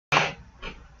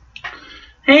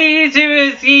Hey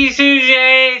YouTube, it's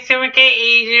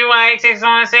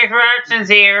DJMike626 Productions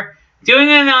here, doing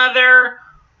another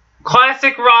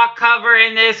classic rock cover.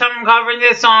 In this, I'm covering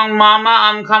this song, Mama,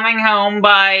 I'm Coming Home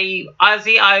by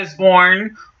Ozzy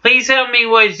Osbourne. Please tell me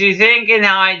what you think and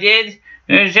how I did.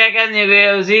 Check out new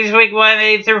videos each week,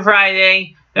 Monday through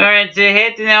Friday. Remember to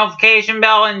hit the notification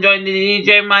bell and join the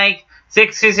DJ Mike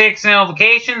 626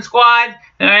 notification squad.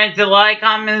 Remember to like,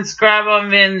 comment, and subscribe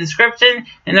in the description.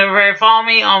 And don't forget to follow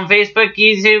me on Facebook,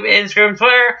 YouTube, Instagram,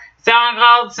 Twitter,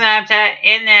 SoundCloud, Snapchat,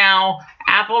 and now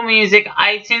Apple Music,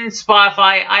 iTunes,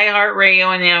 Spotify,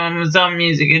 iHeartRadio, and Amazon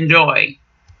Music. Enjoy.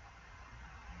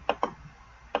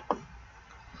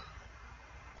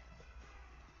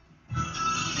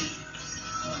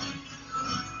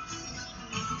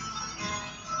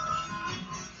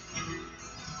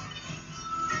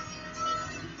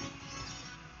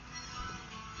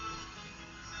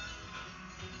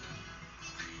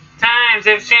 Times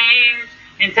have changed,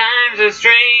 and times are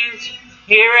strange.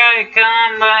 Here I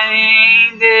come, but it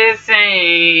ain't the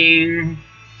same.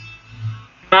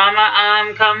 Mama,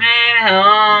 I'm coming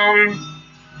home.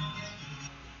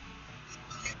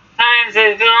 Times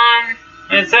have gone,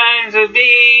 and times will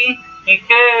be. It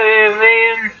could have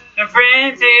been a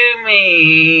friend to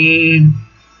me.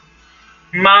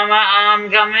 Mama,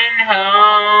 I'm coming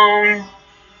home.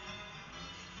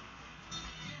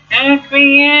 Took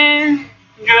me in,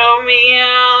 drove me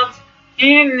out,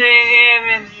 in the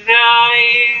heaven's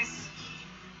eyes.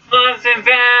 Lost and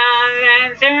found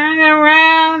and turned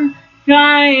around,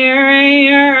 fire in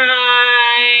your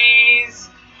eyes.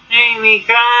 Made me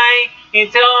cry, you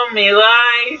told me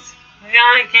lies,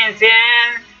 I can't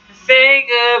stand to say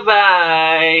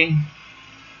goodbye.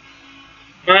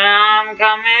 But I'm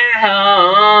coming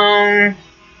home.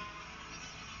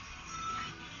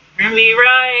 Could be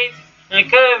right, I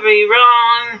could be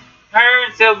wrong,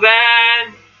 hurt so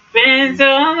bad, been so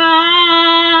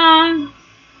long.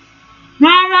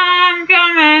 Mama, I'm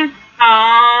coming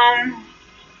home.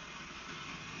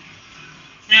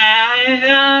 Now it's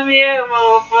a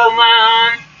beautiful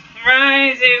alone,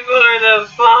 rising for the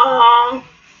fall.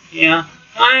 Yeah,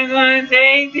 I'm gonna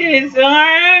take this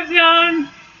heart of stone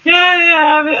to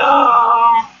have it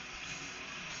all.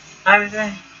 I'm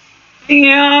saying,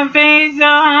 your face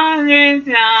 100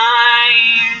 times.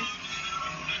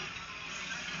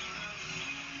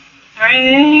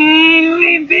 Everything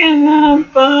we've been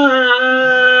apart.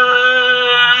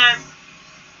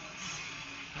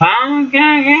 I don't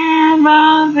care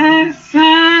about this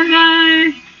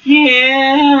sunlight,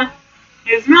 yeah.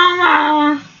 It's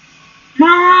Mama,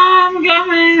 Mama, I'm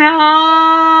coming home.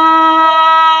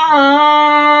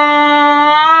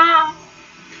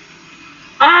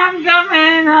 I'm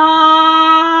coming home.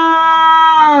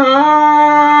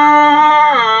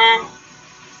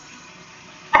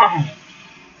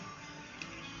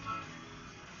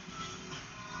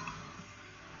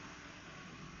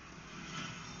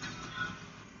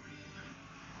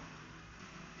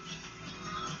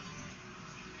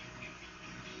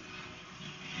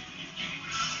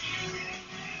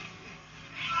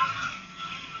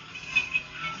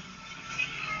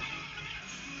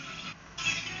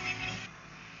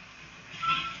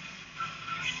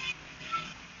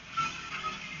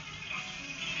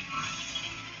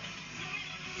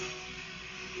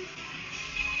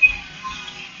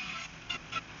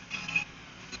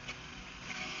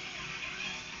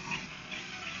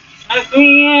 Took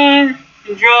me in,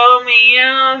 drove me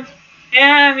out,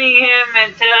 had me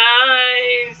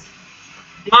hypnotized.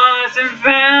 Lost and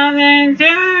found and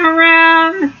turned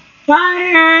around,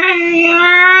 fire in your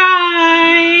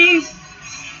eyes.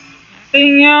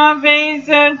 Seen your face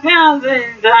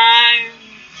 1,000 times.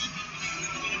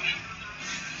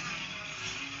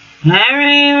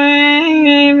 Everything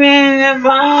we've been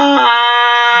apart.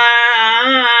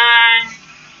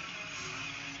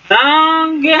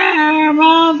 Don't care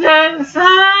about the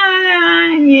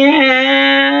sun,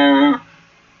 yeah.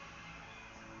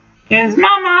 It's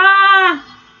Mama,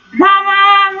 Mama,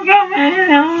 I'm coming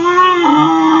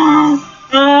home.